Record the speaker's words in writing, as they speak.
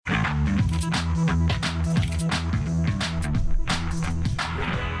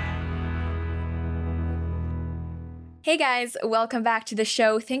Hey guys, welcome back to the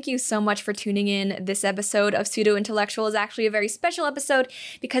show. Thank you so much for tuning in. This episode of Pseudo Intellectual is actually a very special episode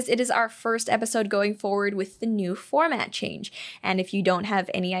because it is our first episode going forward with the new format change. And if you don't have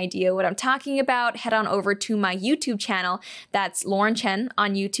any idea what I'm talking about, head on over to my YouTube channel. That's Lauren Chen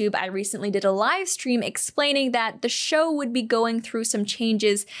on YouTube. I recently did a live stream explaining that the show would be going through some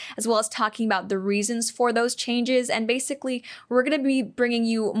changes, as well as talking about the reasons for those changes. And basically, we're going to be bringing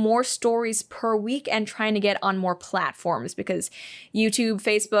you more stories per week and trying to get on more platforms because YouTube,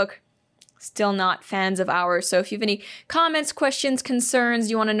 Facebook, still not fans of ours. So if you have any comments, questions,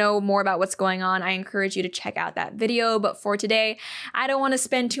 concerns, you want to know more about what's going on, I encourage you to check out that video. But for today, I don't want to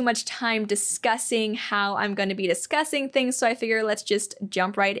spend too much time discussing how I'm going to be discussing things. So I figure let's just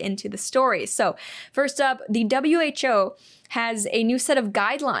jump right into the story. So first up, the WHO has a new set of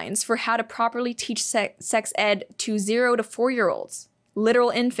guidelines for how to properly teach sex ed to 0 to 4-year-olds. Literal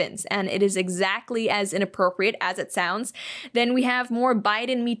infants, and it is exactly as inappropriate as it sounds. Then we have more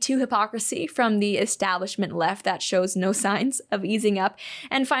Biden Me Too hypocrisy from the establishment left that shows no signs of easing up.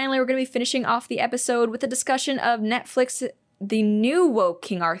 And finally, we're going to be finishing off the episode with a discussion of Netflix, the new woke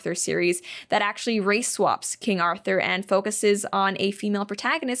King Arthur series that actually race swaps King Arthur and focuses on a female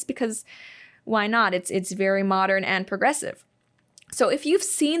protagonist because why not? It's very modern and progressive. So if you've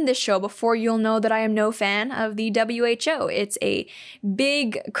seen this show before, you'll know that I am no fan of the WHO. It's a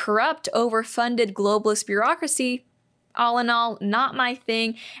big, corrupt, overfunded globalist bureaucracy. All in all, not my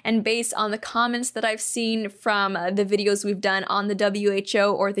thing. And based on the comments that I've seen from the videos we've done on the WHO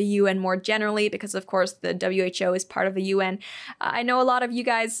or the UN more generally, because of course the WHO is part of the UN, I know a lot of you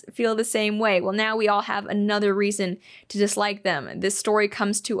guys feel the same way. Well, now we all have another reason to dislike them. This story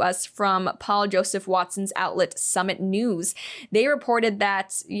comes to us from Paul Joseph Watson's outlet Summit News. They reported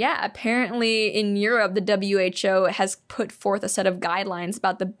that, apparently in Europe, the WHO has put forth a set of guidelines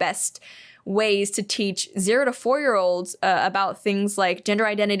about the best ways to teach 0 to 4-year-olds about things like gender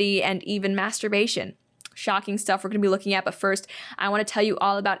identity and even masturbation. Shocking stuff we're going to be looking at, but first, I want to tell you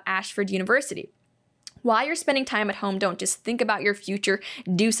all about Ashford University. While you're spending time at home, don't just think about your future,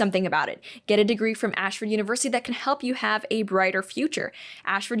 do something about it. Get a degree from Ashford University that can help you have a brighter future.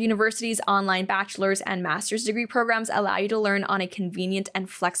 Ashford University's online bachelor's and master's degree programs allow you to learn on a convenient and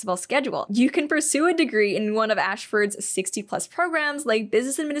flexible schedule. You can pursue a degree in one of Ashford's 60+ programs like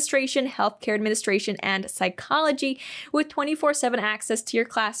business administration, healthcare administration, and psychology. With 24/7 access to your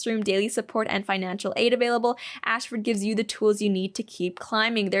classroom, daily support, and financial aid available, Ashford gives you the tools you need to keep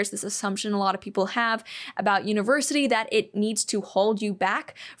climbing. There's this assumption a lot of people have about university that it needs to hold you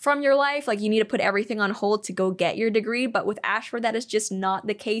back from your life, like you need to put everything on hold to go get your degree. But with Ashford, that is just not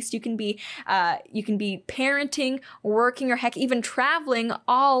the case. You can be parenting, working, or heck, even traveling,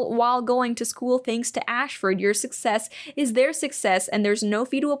 all while going to school thanks to Ashford. Your success is their success, and there's no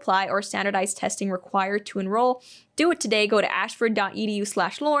fee to apply or standardized testing required to enroll. Do it today. Go to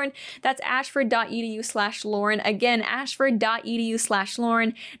ashford.edu/Lauren. That's ashford.edu/Lauren. Again,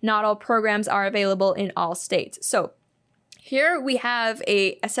 ashford.edu/Lauren. Not all programs are available in all states. So here we have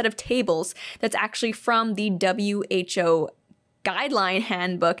a set of tables that's actually from the WHO guideline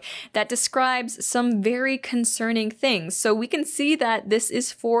handbook that describes some very concerning things. So we can see that this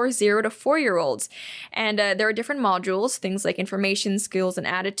is for 0 to 4-year-olds. And there are different modules, things like information, skills, and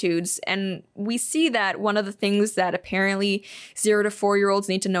attitudes. And we see that one of the things that apparently 0 to 4-year-olds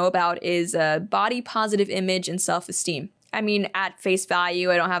need to know about is body positive image and self-esteem. I mean, at face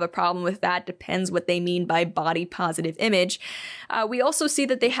value, I don't have a problem with that. Depends what they mean by body positive image. We also see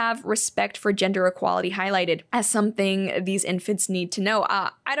that they have respect for gender equality highlighted as something these infants need to know.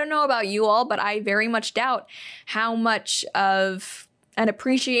 I don't know about you all, but I very much doubt how much of an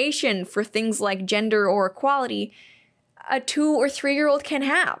appreciation for things like gender or equality a 2 or 3-year-old can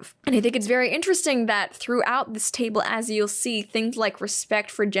have. And I think it's very interesting that throughout this table, as you'll see, things like respect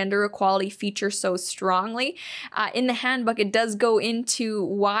for gender equality feature so strongly. In the handbook, it does go into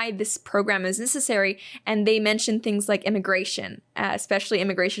why this program is necessary, and they mention things like immigration, especially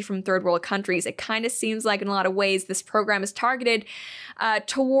immigration from third world countries. It kind of seems like in a lot of ways this program is targeted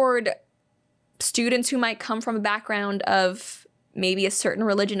toward students who might come from a background of maybe a certain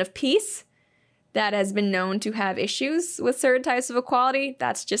religion of peace that has been known to have issues with certain types of equality.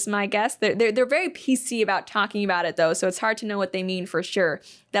 That's just my guess. They're very PC about talking about it, though, so it's hard to know what they mean for sure.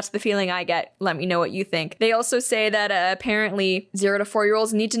 That's the feeling I get. Let me know what you think. They also say that apparently 0 to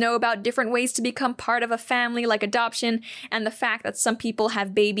 4-year-olds need to know about different ways to become part of a family, like adoption, and the fact that some people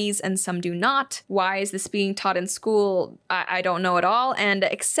have babies and some do not. Why is this being taught in school? I don't know at all. And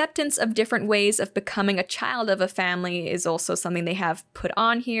acceptance of different ways of becoming a child of a family is also something they have put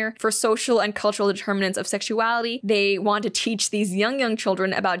on here. For social and cultural cultural determinants of sexuality. They want to teach these young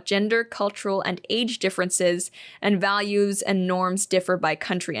children about gender, cultural, and age differences, and values and norms differ by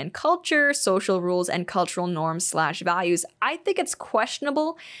country and culture, social rules and cultural norms/values. I think it's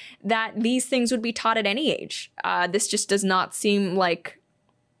questionable that these things would be taught at any age. This just does not seem like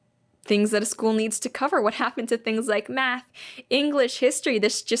things that a school needs to cover. What happened to things like math, English, history?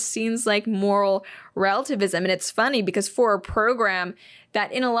 This just seems like moral relativism. And it's funny because for a program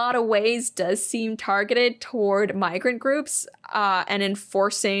that in a lot of ways does seem targeted toward migrant groups and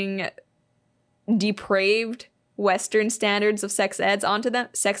enforcing depraved Western standards of sex ed onto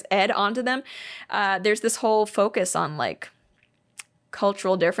them, there's this whole focus on like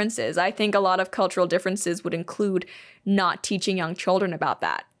cultural differences. I think a lot of cultural differences would include not teaching young children about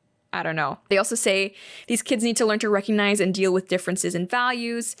that. I don't know. They also say these kids need to learn to recognize and deal with differences in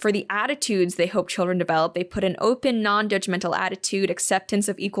values. For the attitudes they hope children develop, they put an open, non-judgmental attitude, acceptance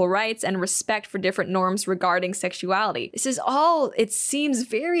of equal rights, and respect for different norms regarding sexuality. This is all, it seems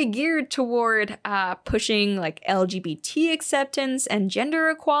very geared toward pushing like LGBT acceptance and gender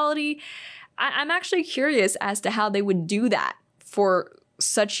equality. I'm actually curious as to how they would do that for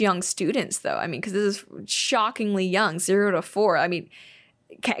such young students, though. I mean, because this is shockingly young, 0 to 4. I mean,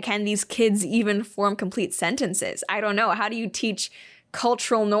 can these kids even form complete sentences? I don't know. How do you teach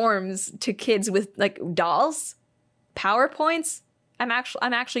cultural norms to kids with like dolls, PowerPoints? I'm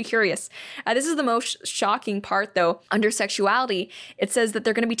actually curious. This is the most shocking part, though. Under sexuality, it says that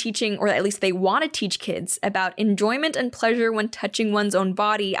they're going to be teaching, or at least they want to teach kids about enjoyment and pleasure when touching one's own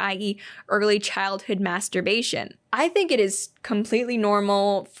body, i.e. early childhood masturbation. I think it is completely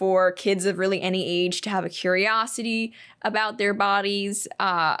normal for kids of really any age to have a curiosity about their bodies.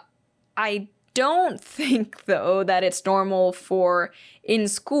 I don't think, though, that it's normal for, in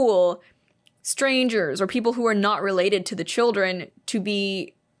school, strangers or people who are not related to the children to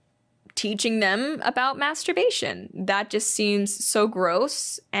be teaching them about masturbation. That just seems so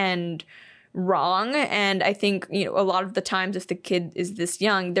gross and wrong. And I think, a lot of the times if the kid is this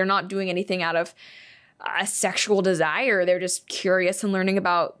young, they're not doing anything out of a sexual desire. They're just curious and learning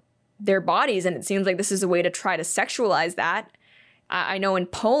about their bodies. And it seems like this is a way to try to sexualize that. I know in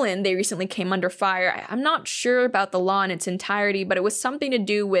Poland, they recently came under fire. I'm not sure about the law in its entirety, but it was something to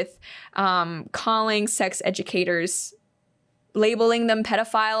do with calling sex educators, labeling them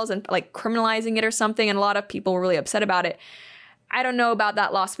pedophiles and like criminalizing it or something. And a lot of people were really upset about it. I don't know about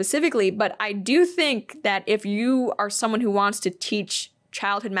that law specifically, but I do think that if you are someone who wants to teach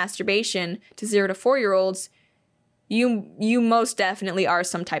childhood masturbation to 0 to 4-year-olds, you most definitely are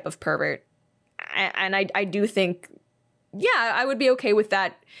some type of pervert. And I do think, yeah, I would be okay with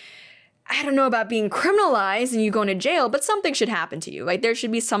that. I don't know about being criminalized and you going to jail, but something should happen to you. Like there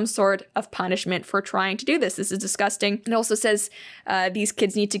should be some sort of punishment for trying to do this. This is disgusting. It also says these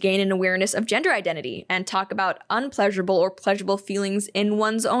kids need to gain an awareness of gender identity and talk about unpleasurable or pleasurable feelings in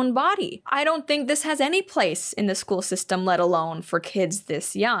one's own body. I don't think this has any place in the school system, let alone for kids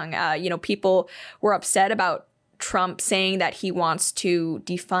this young. People were upset about Trump saying that he wants to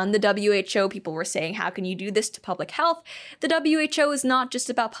defund the WHO. People were saying, how can you do this to public health? The WHO is not just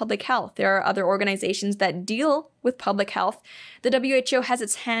about public health. There are other organizations that deal with public health. The WHO has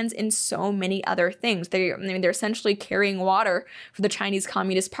its hands in so many other things. They're essentially carrying water for the Chinese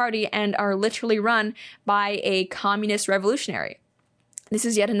Communist Party and are literally run by a communist revolutionary. This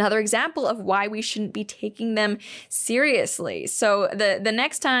is yet another example of why we shouldn't be taking them seriously. So the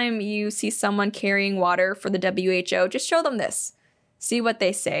next time you see someone carrying water for the WHO, just show them this. See what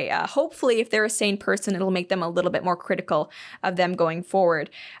they say. Hopefully, if they're a sane person, it'll make them a little bit more critical of them going forward.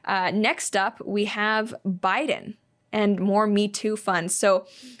 Next up, we have Biden and more Me Too fun. So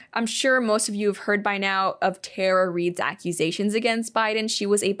I'm sure most of you have heard by now of Tara Reade's accusations against Biden. She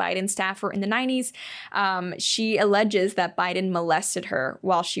was a Biden staffer in the 90s. She alleges that Biden molested her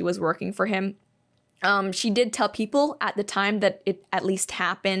while she was working for him. She did tell people at the time that it at least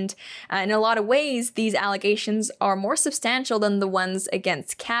happened. In a lot of ways, these allegations are more substantial than the ones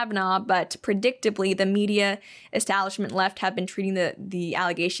against Kavanaugh, but predictably, the media establishment left have been treating the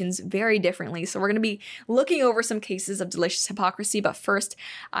allegations very differently. So we're going to be looking over some cases of delicious hypocrisy, but first,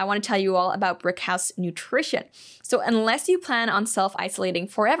 I want to tell you all about Brickhouse Nutrition. So unless you plan on self-isolating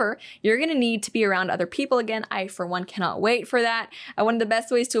forever, you're going to need to be around other people again. I, for one, cannot wait for that. One of the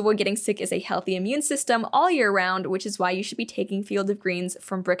best ways to avoid getting sick is a healthy immune system. system all year round, which is why you should be taking Field of Greens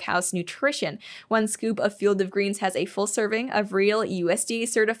from Brickhouse Nutrition. One scoop of Field of Greens has a full serving of real USDA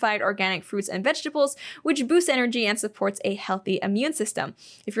certified organic fruits and vegetables, which boosts energy and supports a healthy immune system.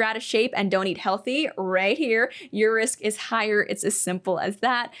 If you're out of shape and don't eat healthy, right here, your risk is higher. It's as simple as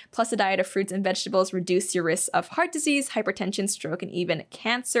that. Plus, a diet of fruits and vegetables reduce your risk of heart disease, hypertension, stroke, and even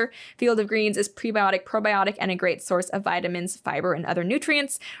cancer. Field of Greens is prebiotic, probiotic, and a great source of vitamins, fiber, and other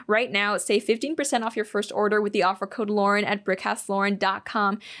nutrients. Right now, save 15% off your first order with the offer code Lauren at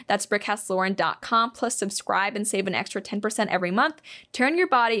brickhouselauren.com. That's brickhouselauren.com. Plus, subscribe and save an extra 10% every month. Turn your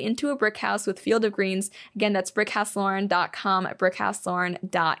body into a brick house with Field of Greens. Again, that's brickhouselauren.com,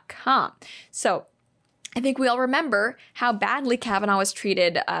 brickhouselauren.com. So, I think we all remember how badly Kavanaugh was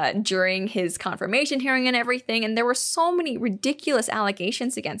treated during his confirmation hearing and everything, and there were so many ridiculous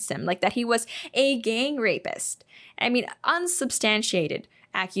allegations against him, like that he was a gang rapist. I mean, unsubstantiated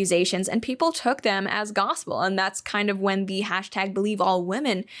accusations, and people took them as gospel. And that's kind of when the hashtag Believe All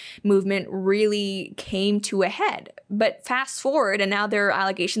Women movement really came to a head. But fast forward, and now there are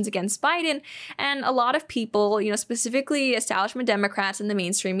allegations against Biden, and a lot of people, specifically establishment Democrats in the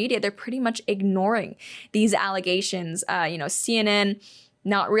mainstream media, they're pretty much ignoring these allegations. CNN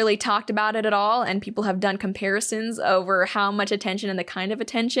not really talked about it at all, and people have done comparisons over how much attention and the kind of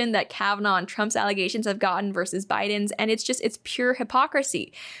attention that Kavanaugh and Trump's allegations have gotten versus Biden's, and it's pure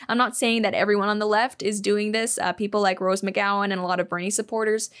hypocrisy. I'm not saying that everyone on the left is doing this. People like Rose McGowan and a lot of Bernie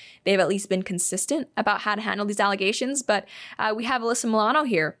supporters, they've at least been consistent about how to handle these allegations, but we have Alyssa Milano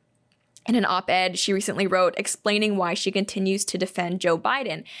here. In an op-ed she recently wrote explaining why she continues to defend Joe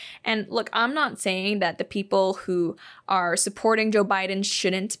Biden. And look, I'm not saying that the people who are supporting Joe Biden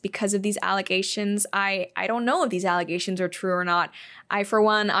shouldn't because of these allegations. I don't know if these allegations are true or not. For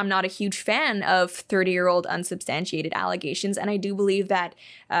one, I'm not a huge fan of 30-year-old unsubstantiated allegations. And I do believe that,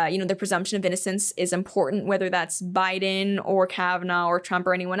 the presumption of innocence is important, whether that's Biden or Kavanaugh or Trump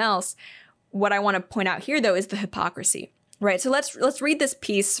or anyone else. What I want to point out here, though, is the hypocrisy. Right, so let's read this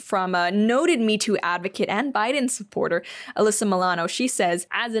piece from a noted Me Too advocate and Biden supporter, Alyssa Milano. She says,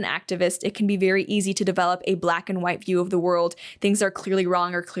 as an activist, it can be very easy to develop a black and white view of the world. Things are clearly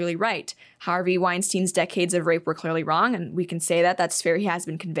wrong or clearly right. Harvey Weinstein's decades of rape were clearly wrong, and we can say that. That's fair. He has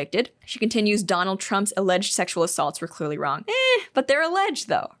been convicted. She continues, Donald Trump's alleged sexual assaults were clearly wrong. But they're alleged,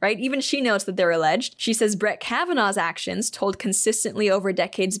 though, right? Even she notes that they're alleged. She says Brett Kavanaugh's actions, told consistently over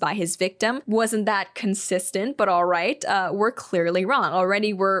decades by his victim, wasn't that consistent, but all right, were clearly wrong.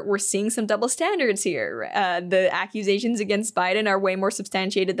 Already we're seeing some double standards here. The accusations against Biden are way more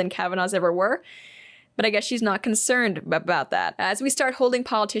substantiated than Kavanaugh's ever were. But I guess she's not concerned about that. As we start holding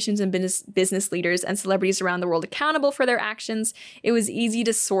politicians and business leaders and celebrities around the world accountable for their actions, it was easy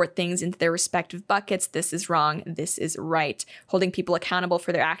to sort things into their respective buckets. This is wrong. This is right. Holding people accountable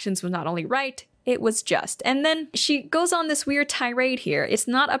for their actions was not only right, it was just. And then she goes on this weird tirade here. It's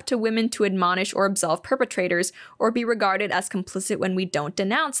not up to women to admonish or absolve perpetrators or be regarded as complicit when we don't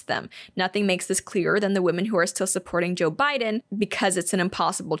denounce them. Nothing makes this clearer than the women who are still supporting Joe Biden because it's an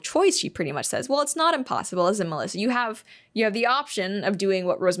impossible choice, she pretty much says. Well, it's not impossible, is it, Melissa? You have the option of doing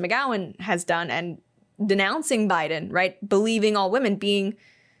what Rose McGowan has done and denouncing Biden, right? Believing all women, being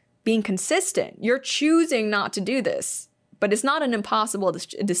consistent. You're choosing not to do this. But it's not an impossible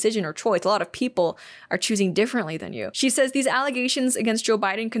decision or choice. A lot of people are choosing differently than you. She says, these allegations against Joe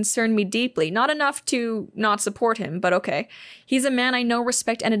Biden concern me deeply. Not enough to not support him, but okay. He's a man I know,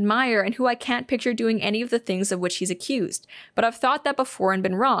 respect, and admire, and who I can't picture doing any of the things of which he's accused. But I've thought that before and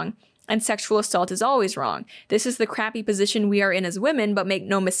been wrong. And sexual assault is always wrong. This is the crappy position we are in as women, but make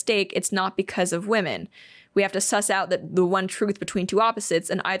no mistake, it's not because of women. We have to suss out the one truth between two opposites,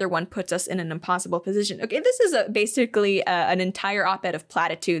 and either one puts us in an impossible position. Okay, this is basically an entire op-ed of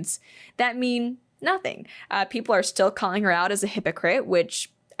platitudes that mean nothing. People are still calling her out as a hypocrite, which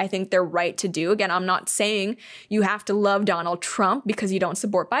I think they're right to do. Again, I'm not saying you have to love Donald Trump because you don't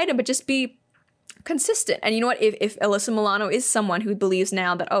support Biden, but just be consistent. And you know what? If Alyssa Milano is someone who believes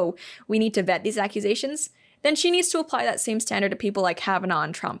now that, we need to vet these accusations, then she needs to apply that same standard to people like Kavanaugh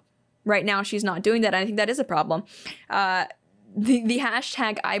and Trump. Right now, she's not doing that. And I think that is a problem. The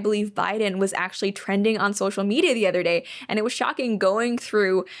hashtag I believe Biden was actually trending on social media the other day. And it was shocking going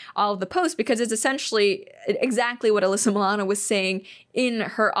through all of the posts because it's essentially exactly what Alyssa Milano was saying in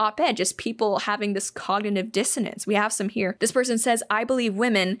her op-ed, just people having this cognitive dissonance. We have some here. This person says, I believe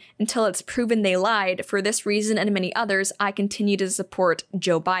women until it's proven they lied. For this reason and many others, I continue to support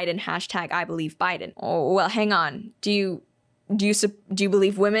Joe Biden. Hashtag I believe Biden. Oh, well, hang on. Do you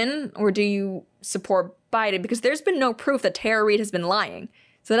believe women or do you support Biden? Because there's been no proof that Tara Reade has been lying.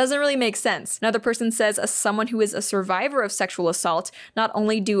 So that doesn't really make sense. Another person says, as someone who is a survivor of sexual assault, not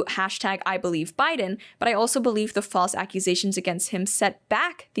only do hashtag I believe Biden, but I also believe the false accusations against him set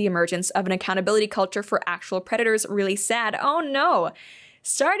back the emergence of an accountability culture for actual predators. Really sad. Oh no.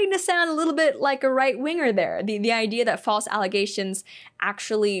 Starting to sound a little bit like a right-winger there. The idea that false allegations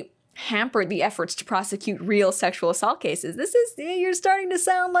actually hampered the efforts to prosecute real sexual assault cases. You're starting to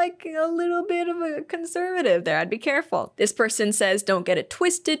sound like a little bit of a conservative there. I'd be careful. This person says, don't get it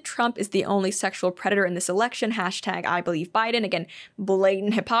twisted. Trump is the only sexual predator in this election. Hashtag I believe Biden. Again,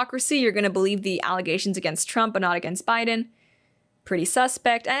 blatant hypocrisy. You're going to believe the allegations against Trump, but not against Biden. Pretty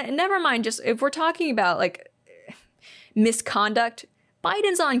suspect. And never mind, just if we're talking about like misconduct,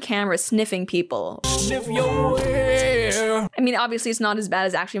 Biden's on camera sniffing people. Sniff your hair. I mean, obviously it's not as bad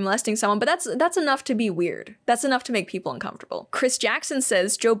as actually molesting someone, but that's enough to be weird. That's enough to make people uncomfortable. Chris Jackson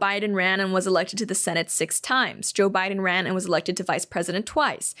says Joe Biden ran and was elected to the Senate 6 times. Joe Biden ran and was elected to vice president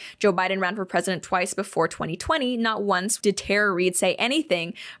twice. Joe Biden ran for president twice before 2020. Not once did Tara Reade say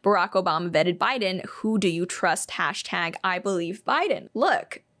anything. Barack Obama vetted Biden. Who do you trust? Hashtag I believe Biden.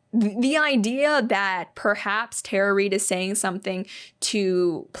 Look, the idea that perhaps Tara Reade is saying something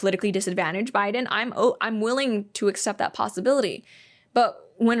to politically disadvantage Biden, I'm willing to accept that possibility.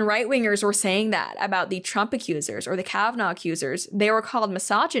 But when right-wingers were saying that about the Trump accusers or the Kavanaugh accusers, they were called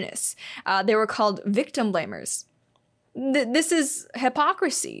misogynists. They were called victim blamers. This is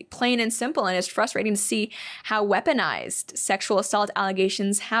hypocrisy, plain and simple, and it's frustrating to see how weaponized sexual assault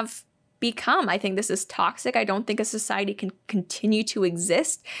allegations have become. I think this is toxic. I don't think a society can continue to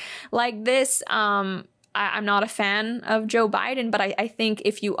exist like this. I'm not a fan of Joe Biden, but I think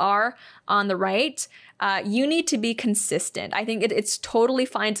if you are on the right, you need to be consistent. I think it's totally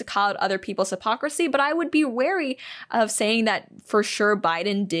fine to call out other people's hypocrisy, but I would be wary of saying that for sure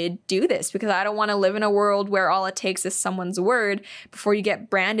Biden did do this, because I don't want to live in a world where all it takes is someone's word before you get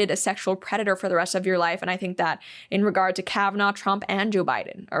branded a sexual predator for the rest of your life. And I think that in regard to Kavanaugh, Trump, and Joe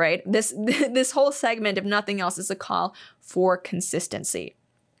Biden, all right, this whole segment, if nothing else, is a call for consistency.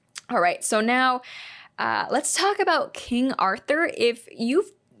 All right, so now let's talk about King Arthur. If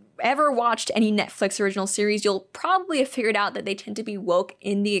you've ever watched any Netflix original series, you'll probably have figured out that they tend to be woke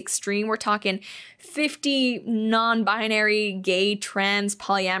in the extreme. We're talking 50 non-binary, gay, trans,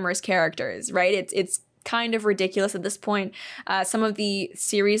 polyamorous characters, right? It's kind of ridiculous at this point. Some of the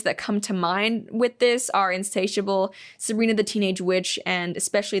series that come to mind with this are Insatiable, Sabrina the Teenage Witch, and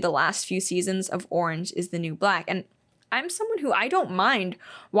especially the last few seasons of Orange is the New Black. And I'm someone who I don't mind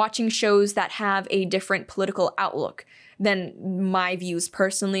watching shows that have a different political outlook than my views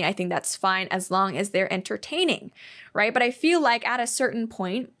personally. I think that's fine as long as they're entertaining, right? But I feel like at a certain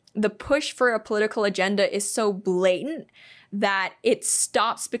point, the push for a political agenda is so blatant that it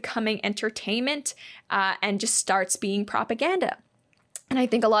stops becoming entertainment and just starts being propaganda. And I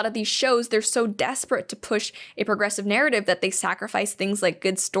think a lot of these shows, they're so desperate to push a progressive narrative that they sacrifice things like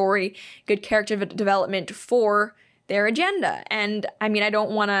good story, good character development for their agenda. And I mean, I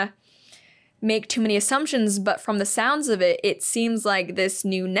don't want to make too many assumptions, but from the sounds of it, it seems like this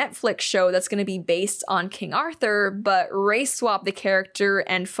new Netflix show that's going to be based on King Arthur, but race swap the character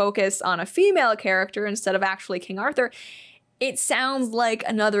and focus on a female character instead of actually King Arthur. It sounds like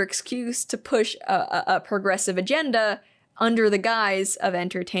another excuse to push a progressive agenda under the guise of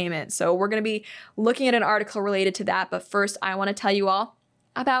entertainment. So we're going to be looking at an article related to that. But first, I want to tell you all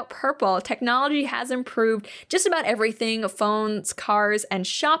about Purple. Technology has improved just about everything, phones, cars, and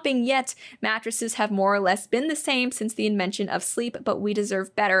shopping, yet mattresses have more or less been the same since the invention of sleep, but we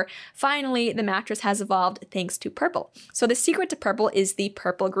deserve better. Finally, the mattress has evolved thanks to Purple. So the secret to Purple is the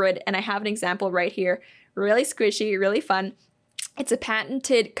Purple Grid, and I have an example right here. Really squishy, really fun. It's a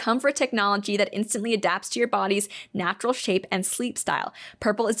patented comfort technology that instantly adapts to your body's natural shape and sleep style.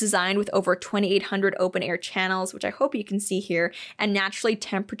 Purple is designed with over 2,800 open air channels, which I hope you can see here, and naturally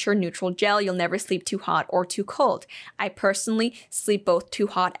temperature neutral gel. You'll never sleep too hot or too cold. I personally sleep both too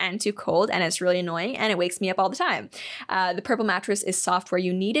hot and too cold, and it's really annoying, and it wakes me up all the time. The Purple mattress is soft where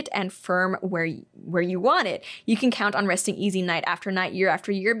you need it and firm where you want it. You can count on resting easy night after night, year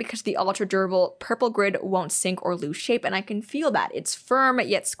after year, because the ultra durable Purple Grid won't sink or lose shape, and I can feel that. It's firm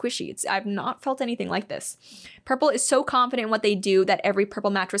yet squishy. I've not felt anything like this. Purple is so confident in what they do that every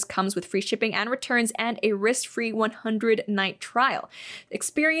Purple mattress comes with free shipping and returns and a risk-free 100-night trial.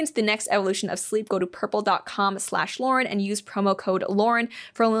 Experience the next evolution of sleep. Go to purple.com/Lauren and use promo code Lauren.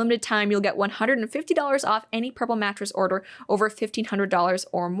 For a limited time, you'll get $150 off any Purple mattress order over $1,500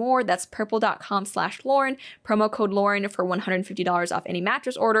 or more. That's purple.com/Lauren. Promo code Lauren for $150 off any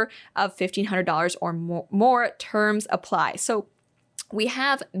mattress order of $1,500 or more. Terms apply. So we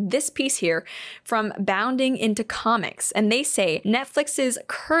have this piece here from Bounding Into Comics, and they say Netflix's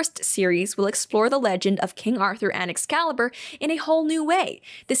Cursed series will explore the legend of King Arthur and Excalibur in a whole new way.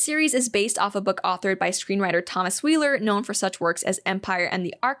 The series is based off a book authored by screenwriter Thomas Wheeler, known for such works as Empire and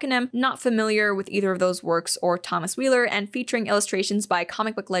the Arcanum. Not familiar with either of those works or Thomas Wheeler, and featuring illustrations by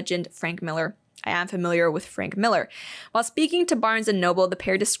comic book legend Frank Miller. I am familiar with Frank Miller. While speaking to Barnes & Noble, the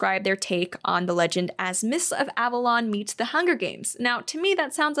pair described their take on the legend as Mists of Avalon meets The Hunger Games. Now, to me,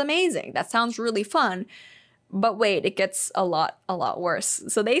 that sounds amazing. That sounds really fun. But wait, it gets a lot worse.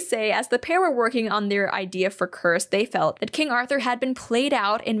 So they say, as the pair were working on their idea for Curse, they felt that King Arthur had been played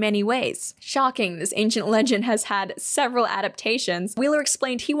out in many ways. Shocking, this ancient legend has had several adaptations. Wheeler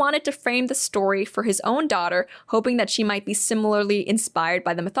explained he wanted to frame the story for his own daughter, hoping that she might be similarly inspired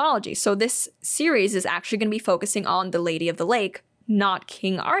by the mythology. So this series is actually going to be focusing on the Lady of the Lake, not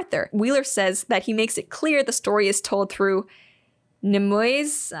King Arthur. Wheeler says that he makes it clear the story is told through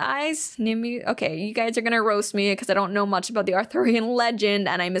Nimue's eyes? Okay, you guys are gonna roast me because I don't know much about the Arthurian legend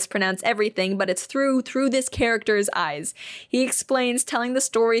and I mispronounce everything, but it's through this character's eyes. He explains telling the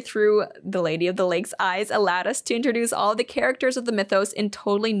story through the Lady of the Lake's eyes allowed us to introduce all the characters of the mythos in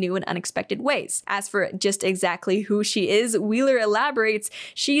totally new and unexpected ways. As for just exactly who she is, Wheeler elaborates,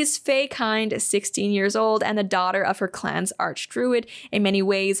 she is fae-kind, 16 years old, and the daughter of her clan's archdruid. In many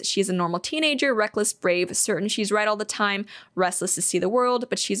ways, she is a normal teenager, reckless, brave, certain she's right all the time, restless to see the world,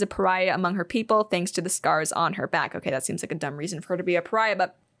 but she's a pariah among her people thanks to the scars on her back. Okay, that seems like a dumb reason for her to be a pariah,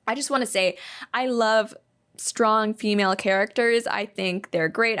 but I just want to say I love strong female characters. I think they're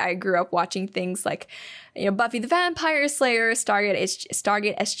great. I grew up watching things like, Buffy the Vampire Slayer, Stargate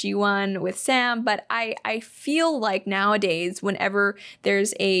SG-1 with Sam, but I feel like nowadays, whenever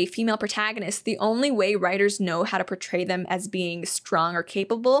there's a female protagonist, the only way writers know how to portray them as being strong or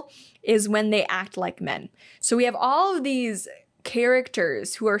capable is when they act like men. So we have all of these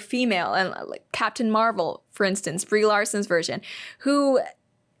characters who are female, and like Captain Marvel, for instance, Brie Larson's version, who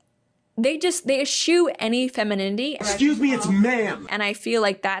they eschew any femininity. Excuse me, it's ma'am. And I feel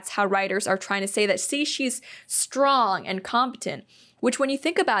like that's how writers are trying to say that, see, she's strong and competent, which when you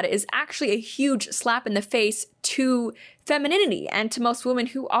think about it is actually a huge slap in the face to femininity and to most women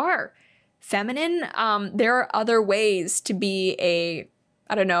who are feminine. There are other ways to be a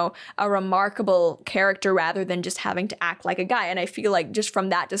remarkable character rather than just having to act like a guy. And I feel like just from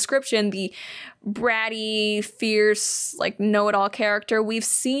that description, the bratty, fierce, like know-it-all character, we've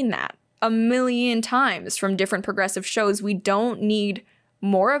seen that a million times from different progressive shows. We don't need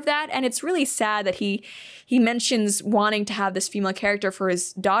more of that. And it's really sad that he mentions wanting to have this female character for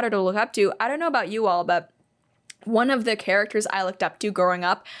his daughter to look up to. I don't know about you all, but one of the characters I looked up to growing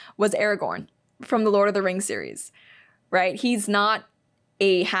up was Aragorn from the Lord of the Rings series, right? He's not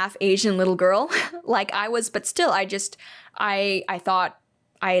a half Asian little girl like I was, but still, I thought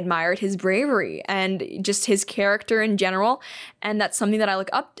I admired his bravery and just his character in general. And that's something that I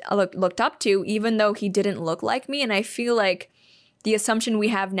looked up to, even though he didn't look like me. And I feel like the assumption we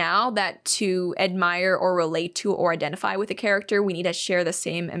have now that to admire or relate to or identify with a character, we need to share the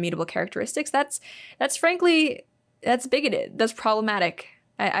same immutable characteristics. That's frankly, that's bigoted. That's problematic.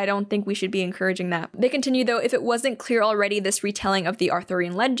 I don't think we should be encouraging that. They continue, though, if it wasn't clear already, this retelling of the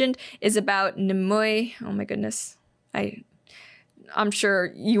Arthurian legend is about Nimue. Oh my goodness. I'm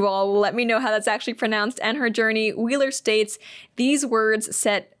sure you all will let me know how that's actually pronounced, and her journey. Wheeler states, these words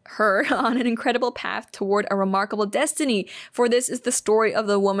set her on an incredible path toward a remarkable destiny, for this is the story of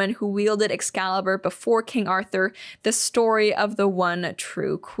the woman who wielded Excalibur before King Arthur, the story of the one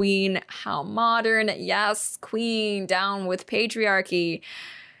true queen. How modern. Yes, queen, down with patriarchy.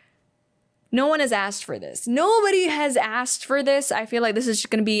 No one has asked for this. Nobody has asked for this. I feel like this is just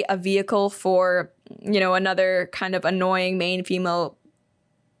going to be a vehicle for, another kind of annoying main female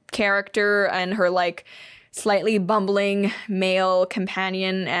character and her like slightly bumbling male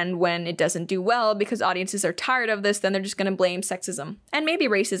companion. And when it doesn't do well because audiences are tired of this, then they're just going to blame sexism and maybe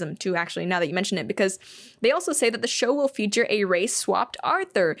racism too, actually, now that you mention it, because they also say that the show will feature a race-swapped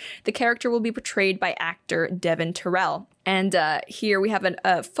Arthur. The character will be portrayed by actor Devin Terrell. And here we have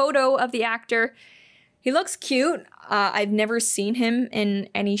a photo of the actor. He looks cute. I've never seen him in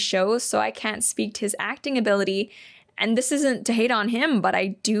any shows, so I can't speak to his acting ability. And this isn't to hate on him, but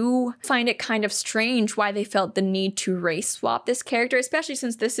I do find it kind of strange why they felt the need to race swap this character, especially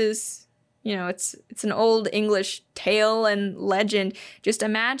since this is, it's an old English tale and legend. Just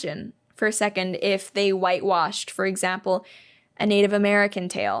imagine for a second if they whitewashed, for example, a Native American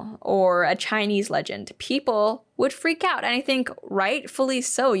tale or a Chinese legend. People would freak out, and I think rightfully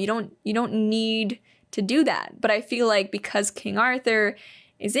so. You don't need to do that. But I feel like because King Arthur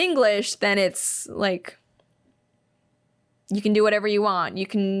is English, then it's like, You can do whatever you want. You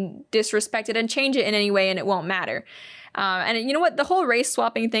can disrespect it and change it in any way and it won't matter. And you know what? The whole race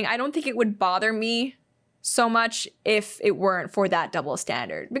swapping thing, I don't think it would bother me so much if it weren't for that double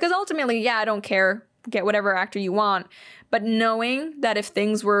standard. Because ultimately, yeah, I don't care. Get whatever actor you want. But knowing that if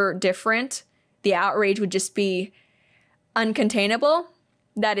things were different, the outrage would just be uncontainable,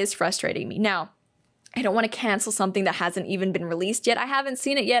 that is frustrating me. Now, I don't want to cancel something that hasn't even been released yet. I haven't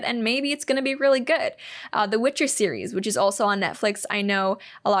seen it yet, and maybe it's going to be really good. The Witcher series, which is also on Netflix. I know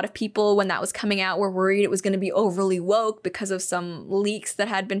a lot of people, when that was coming out, were worried it was going to be overly woke because of some leaks that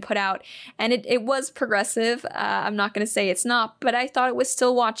had been put out. And it was progressive. I'm not going to say it's not, but I thought it was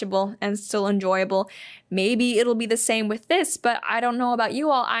still watchable and still enjoyable. Maybe it'll be the same with this, but I don't know about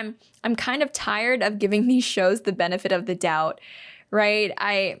you all. I'm kind of tired of giving these shows the benefit of the doubt, right?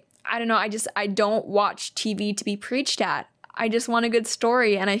 I don't know, I don't watch TV to be preached at. I just want a good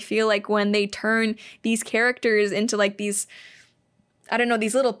story. And I feel like when they turn these characters into like these, I don't know,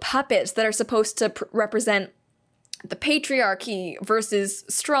 these little puppets that are supposed to represent the patriarchy versus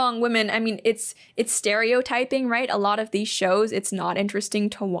strong women. I mean, it's stereotyping, right? A lot of these shows, it's not interesting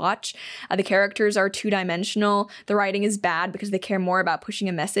to watch. The characters are two-dimensional. The writing is bad because they care more about pushing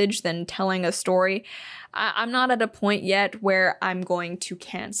a message than telling a story. I'm not at a point yet where I'm going to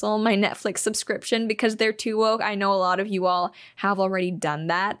cancel my Netflix subscription because they're too woke. I know a lot of you all have already done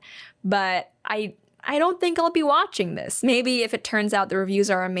that, but I don't think I'll be watching this. Maybe if it turns out the reviews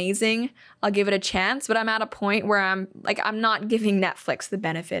are amazing, I'll give it a chance, but I'm at a point where I'm not giving Netflix the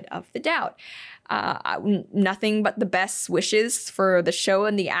benefit of the doubt. Nothing but the best wishes for the show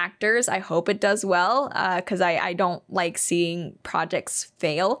and the actors. I hope it does well, because I don't like seeing projects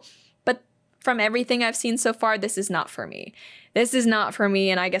fail. But from everything I've seen so far, this is not for me. This is not for me,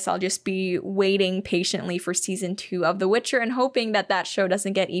 and I guess I'll just be waiting patiently for season 2 of The Witcher and hoping that that show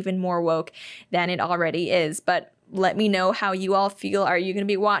doesn't get even more woke than it already is. But let me know how you all feel. Are you going to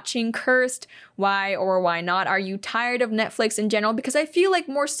be watching Cursed? Why or why not? Are you tired of Netflix in general? Because I feel like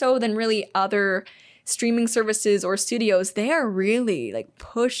more so than really other streaming services or studios, they are really like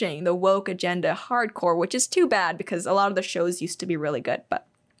pushing the woke agenda hardcore, which is too bad because a lot of the shows used to be really good. But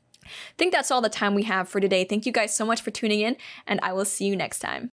I think that's all the time we have for today. Thank you guys so much for tuning in, and I will see you next time.